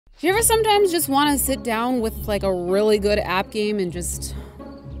Do you ever sometimes just want to sit down with like a really good app game and just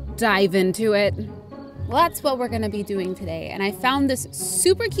dive into it? Well, that's what we're gonna be doing today. And I found this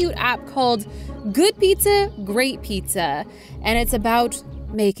super cute app called Good Pizza, Great Pizza. And it's about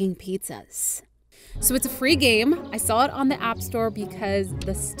making pizzas. So it's a free game. I saw it on the App Store because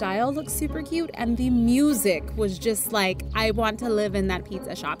the style looks super cute and the music was just like, I want to live in that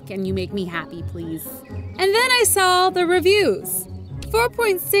pizza shop. Can you make me happy, please? And then I saw the reviews.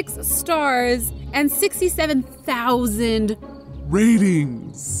 4.6 stars and 67,000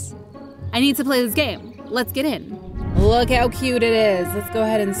 ratings. I need to play this game. Let's get in. Look how cute it is. Let's go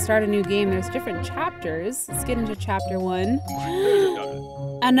ahead and start a new game. There's different chapters. Let's get into chapter 1.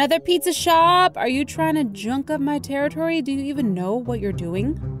 Another pizza shop. Are you trying to junk up my territory? Do you even know what you're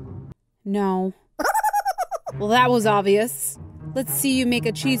doing? No. Well, that was obvious. Let's see you make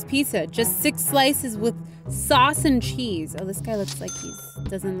a cheese pizza. Just 6 slices with sauce and cheese. Oh, this guy looks like he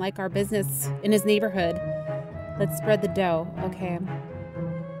doesn't like our business in his neighborhood. Let's spread the dough. Okay.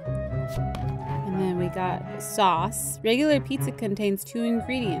 And then we got sauce. Regular pizza contains 2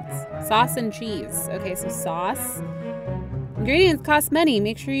 ingredients, sauce and cheese. Okay, so sauce. Ingredients cost money.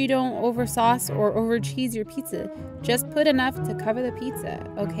 Make sure you don't over sauce or over cheese your pizza. Just put enough to cover the pizza.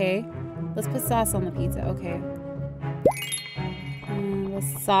 Okay. Let's put sauce on the pizza. Okay. And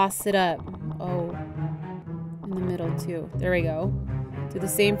let's sauce it up. Oh. In the middle too. There we go. Do the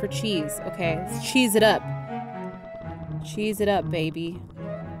same for cheese. Okay, let's cheese it up. Cheese it up, baby.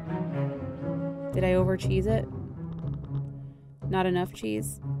 Did I over cheese it? Not enough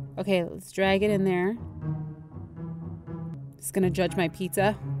cheese? Okay, let's drag it in there. It's gonna judge my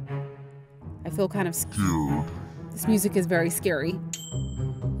pizza. I feel kind of scared. This music is very scary.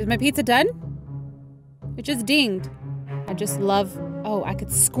 Is my pizza done? It just dinged. I just love... Oh, I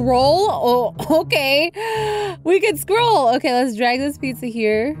could scroll? Oh, okay. We could scroll. Okay, let's drag this pizza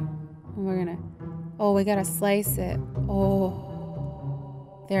here. And we're gonna... Oh, we gotta slice it.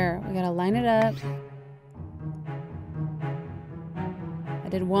 Oh. There, we gotta line it up. I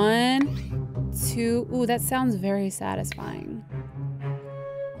did 1, 2. Ooh, that sounds very satisfying.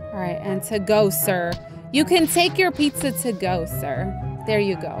 All right, and to go, sir. You can take your pizza to go, sir. There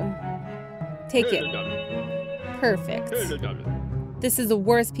you go. Take it. Perfect. This is the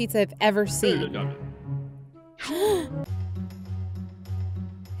worst pizza I've ever seen.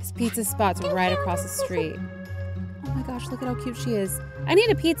 His pizza spot's right across the street. Oh my gosh, look at how cute she is. I need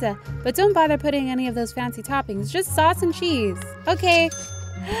a pizza, but don't bother putting any of those fancy toppings. Just sauce and cheese. Okay.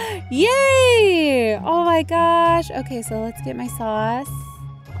 Yay! Oh my gosh. Okay, so let's get my sauce.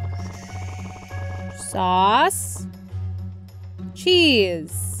 Sauce.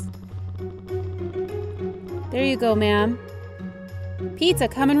 Cheese. There you go, ma'am. Pizza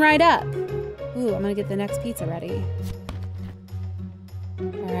coming right up. Ooh, I'm gonna get the next pizza ready.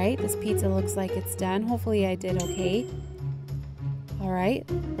 All right, this pizza looks like it's done. Hopefully I did okay. All right,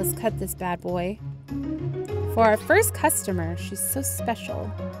 let's cut this bad boy. For our first customer, she's so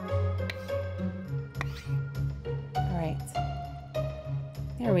special. All right,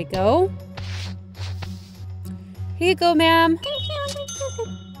 there we go. Here you go, ma'am.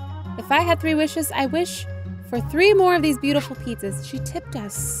 If I had 3 wishes, I wish for 3 more of these beautiful pizzas. She tipped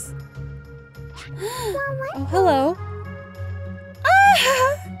us. Oh, hello.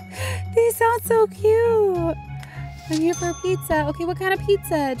 Ah, these sound so cute. I'm here for a pizza. Okay, what kind of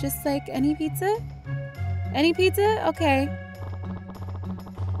pizza? Just like any pizza? Any pizza? Okay.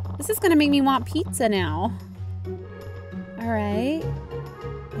 This is gonna make me want pizza now. All right.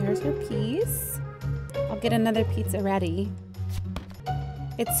 There's her piece. I'll get another pizza ready.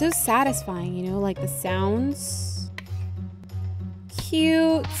 It's so satisfying, you know, like the sounds.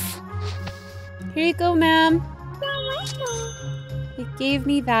 Cute. Here you go, ma'am. It gave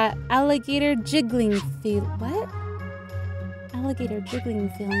me that alligator jiggling feel. What? Alligator jiggling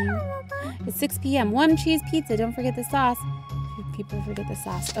feeling. It's 6 p.m. 1 cheese pizza. Don't forget the sauce. People forget the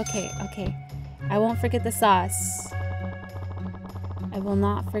sauce. Okay, okay. I won't forget the sauce. I will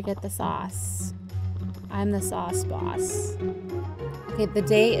not forget the sauce. I'm the sauce boss. Okay, the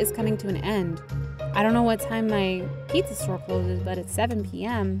day is coming to an end. I don't know what time my pizza store closes, but it's 7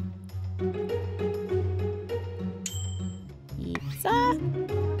 p.m. Pizza.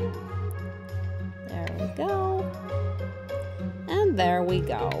 There we go. And there we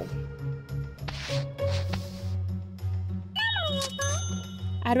go.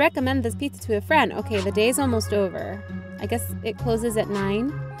 I'd recommend this pizza to a friend. Okay, the day's almost over. I guess it closes at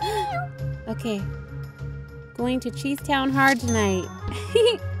 9. Okay. Going to Cheesetown hard tonight.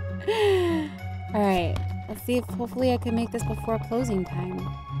 Alright, let's see if hopefully I can make this before closing time.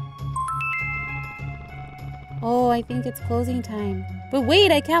 Oh, I think it's closing time. But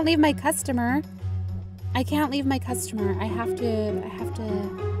wait, I can't leave my customer. I can't leave my customer. I have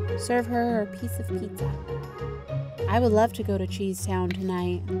to serve her a piece of pizza. I would love to go to Cheese Town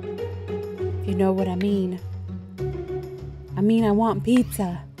tonight. If you know what I mean. I mean, I want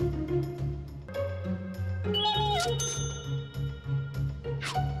pizza.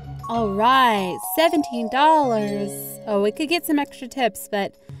 All right, $17. Oh, we could get some extra tips,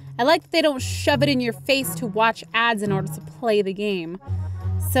 but I like that they don't shove it in your face to watch ads in order to play the game.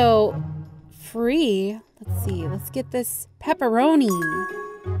 So, free. Let's see. Let's get this pepperoni.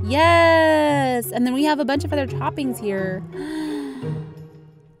 Yes! And then we have a bunch of other toppings here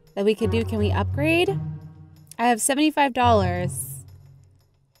that we could do. Can we upgrade? I have $75.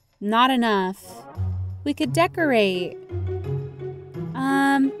 Not enough. We could decorate.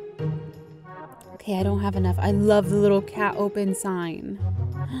 Okay, I don't have enough. I love the little cat open sign.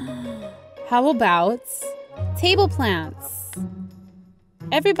 How about table plants?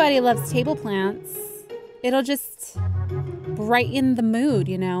 Everybody loves table plants. It'll just brighten the mood,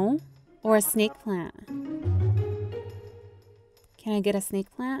 you know? Or a snake plant. Can I get a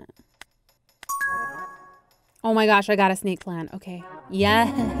snake plant? Oh my gosh, I got a snake plant. Okay. Yes.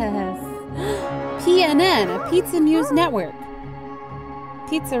 PNN, a Pizza News Network.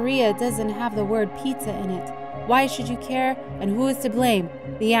 Pizzeria doesn't have the word pizza in it. Why should you care? And who is to blame?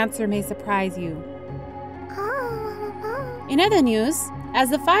 The answer may surprise you. In other news, as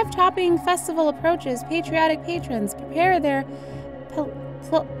the 5-topping festival approaches, patriotic patrons prepare their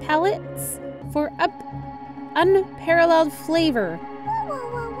palates for unparalleled flavor.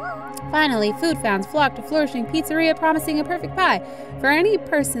 Finally, food fans flock to flourishing pizzeria promising a perfect pie for any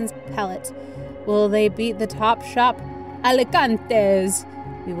person's palate. Will they beat the top shop, Alicante's?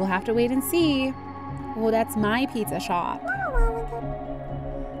 We will have to wait and see. Oh, that's my pizza shop.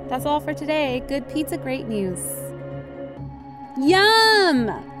 That's all for today. Good pizza, great news.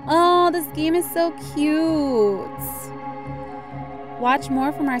 Yum! Oh, this game is so cute. Watch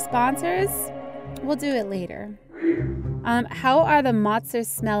more from our sponsors. We'll do it later. How are the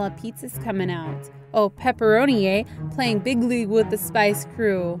mozzarella pizzas coming out? Oh, pepperoni, eh? Playing big league with the Spice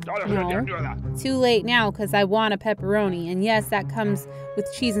Crew. No, too late now because I want a pepperoni. And yes, that comes with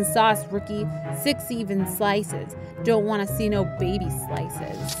cheese and sauce, rookie. 6 even slices. Don't want to see no baby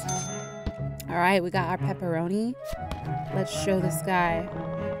slices. All right, we got our pepperoni. Let's show this guy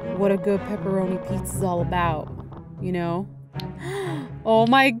what a good pepperoni pizza is all about, you know? Oh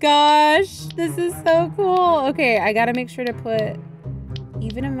my gosh, this is so cool. Okay, I gotta make sure to put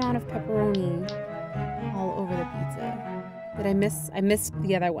even amount of pepperoni all over the pizza. Did I missed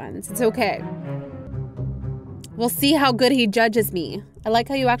the other ones. It's okay. We'll see how good he judges me. I like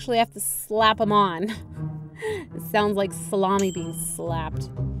how you actually have to slap them on. It sounds like salami being slapped.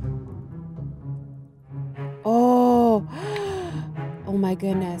 Oh, oh my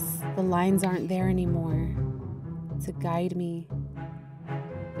goodness. The lines aren't there anymore to guide me.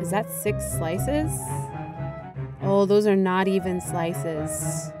 Is that 6 slices? Oh, those are not even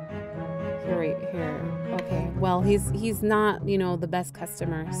slices. Here. Okay, well, he's not, you know, the best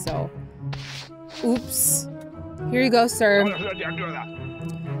customer, so. Oops. Here you go, sir.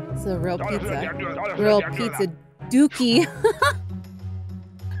 It's a real pizza. Real pizza dookie.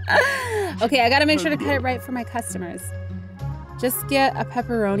 Okay, I gotta make sure to cut it right for my customers. Just get a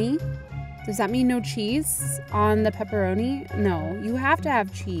pepperoni. Does that mean no cheese on the pepperoni? No, you have to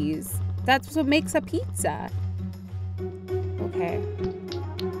have cheese. That's what makes a pizza. Okay.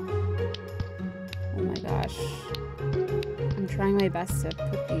 Oh my gosh. I'm trying my best to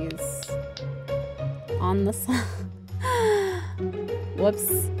put these on the side.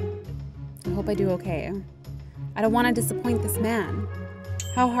 Whoops. I hope I do okay. I don't want to disappoint this man.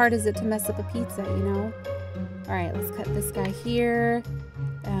 How hard is it to mess up a pizza, you know? All right, let's cut this guy here.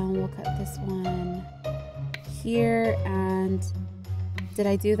 And we'll cut this one here. And did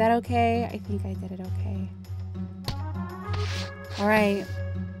I do that okay? I think I did it okay. All right,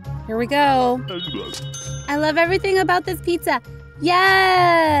 here we go. I love everything about this pizza.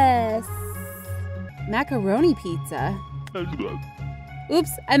 Yes! Macaroni pizza.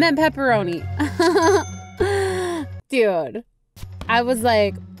 Oops, I meant pepperoni. Dude, I was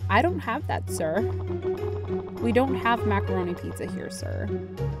like, I don't have that, sir. We don't have macaroni pizza here, sir.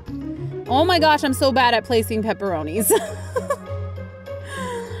 Oh my gosh, I'm so bad at placing pepperonis.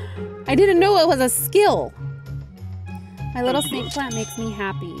 I didn't know it was a skill. My little snake plant makes me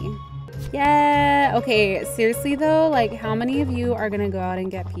happy. Yeah, okay, seriously though, like how many of you are gonna go out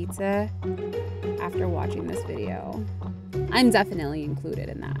and get pizza after watching this video? I'm definitely included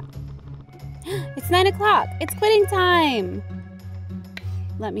in that. It's 9 o'clock, it's quitting time.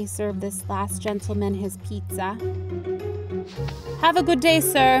 Let me serve this last gentleman his pizza. Have a good day,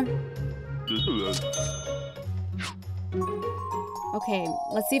 sir. Okay,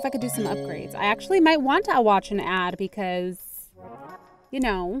 let's see if I could do some upgrades. I actually might want to watch an ad because, you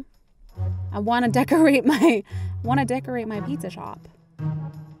know, I want to decorate my pizza shop.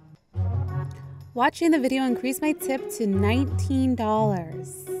 Watching the video increased my tip to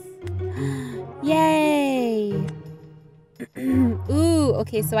 $19. Yay! Ooh,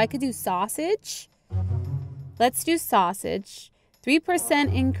 okay, so I could do sausage. Let's do sausage.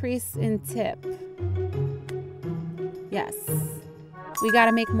 3% increase in tip. Yes. We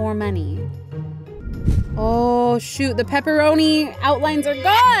gotta make more money. Oh, shoot, the pepperoni outlines are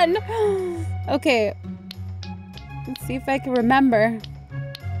gone! Okay. Let's see if I can remember.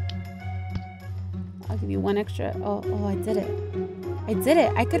 I'll give you one extra. Oh, I did it. I did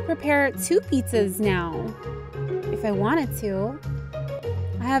it. I could prepare 2 pizzas now if I wanted to.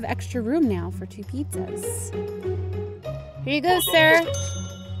 I have extra room now for 2 pizzas. Here you go, sir.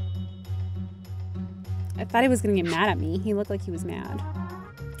 I thought he was gonna get mad at me. He looked like he was mad.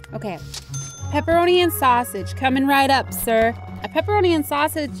 Okay. Pepperoni and sausage coming right up, sir. A pepperoni and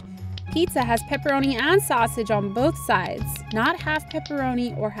sausage pizza has pepperoni and sausage on both sides, not half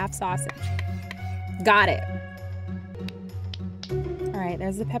pepperoni or half sausage. Got it. All right,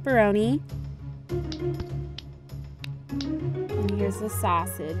 there's the pepperoni. And here's the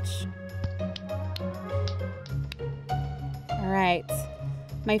sausage. All right,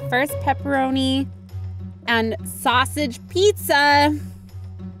 my first pepperoni and sausage pizza.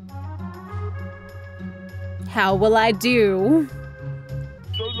 How will I do?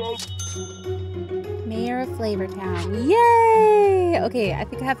 Mayor of Flavortown. Yay! Okay, I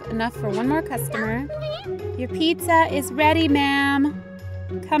think I have enough for one more customer. Your pizza is ready, ma'am.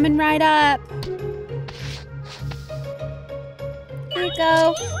 Coming right up. Here you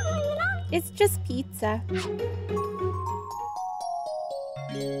go. It's just pizza.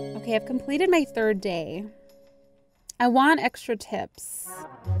 Okay, I've completed my 3rd day. I want extra tips.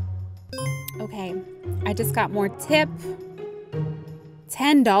 Okay, I just got more tip.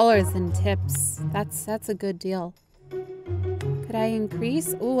 $10 in tips. That's a good deal. Could I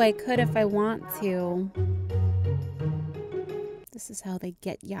increase? Oh, I could if I want to. This is how they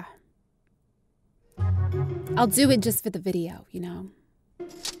get ya. I'll do it just for the video, you know.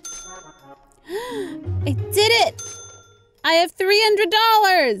 I did it! I have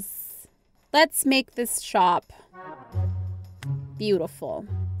 $300! Let's make this shop beautiful.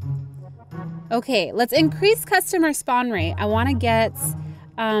 Okay, let's increase customer spawn rate. I want to get,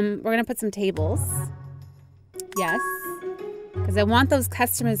 we're going to put some tables. Yes, because I want those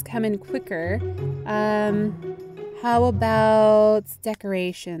customers come in quicker. How about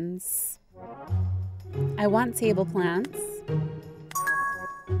decorations? I want table plants.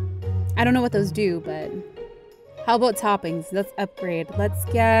 I don't know what those do, but how about toppings? Let's upgrade. Let's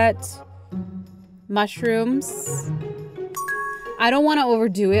get mushrooms. I don't want to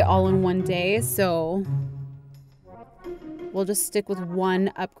overdo it all in one day, so we'll just stick with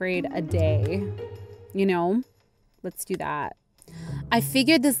 1 upgrade a day. You know? Let's do that. I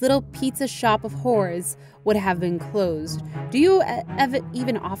figured this little pizza shop of horrors would have been closed. Do you ever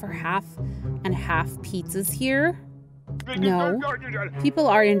even offer half and half pizzas here? No. People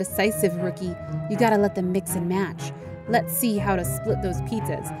are indecisive, rookie. You gotta let them mix and match. Let's see how to split those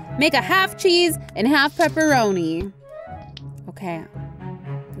pizzas. Make a half cheese and half pepperoni. Okay,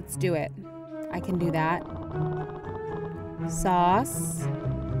 let's do it. I can do that. Sauce,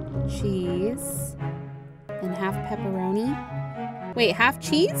 cheese, and half pepperoni. Wait, half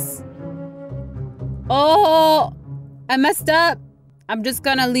cheese? Oh, I messed up. I'm just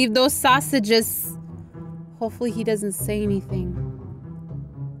gonna leave those sausages. Hopefully he doesn't say anything.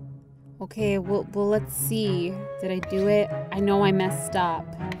 Okay, well, let's see. Did I do it? I know I messed up.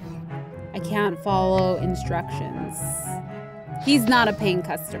 I can't follow instructions. He's not a paying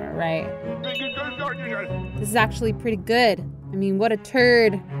customer, right? This is actually pretty good. I mean, what a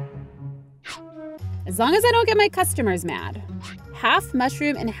turd. As long as I don't get my customers mad. Half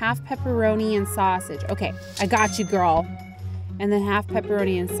mushroom and half pepperoni and sausage. Okay, I got you, girl. And then half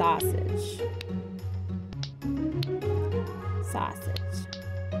pepperoni and sausage. Sausage.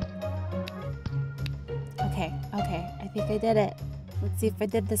 Okay, I think I did it. Let's see if I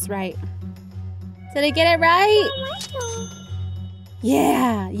did this right. Did I get it right?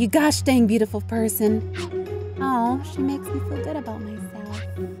 Yeah, you gosh dang beautiful person. Oh, she makes me feel good about myself.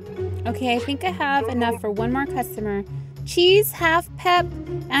 Okay, I think I have enough for 1 more customer. Cheese, half pep,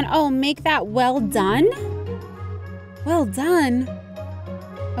 and oh, make that well done? Well done?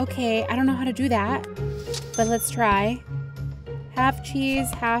 Okay, I don't know how to do that, but let's try. Half cheese,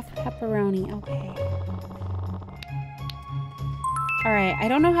 half pepperoni, okay. All right, I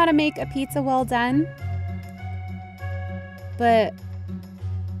don't know how to make a pizza well done, but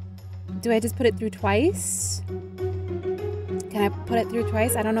do I just put it through twice? Can I put it through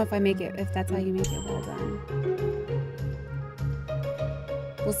twice? I don't know if if that's how you make it well done.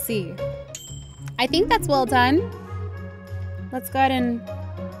 We'll see. I think that's well done. Let's go ahead and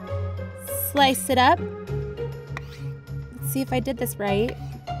slice it up. Let's see if I did this right.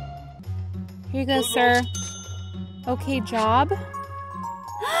 Here you go, sir. Okay, job.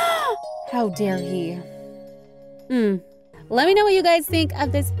 How dare he? Let me know what you guys think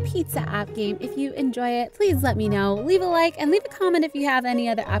of this pizza app game. If you enjoy it, please let me know. Leave a like and leave a comment if you have any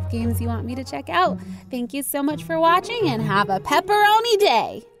other app games you want me to check out. Thank you so much for watching and have a pepperoni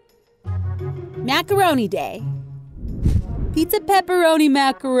day. Macaroni day. Pizza, pepperoni,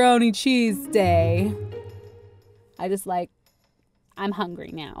 macaroni, cheese day. I'm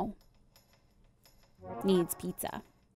hungry now. Needs pizza.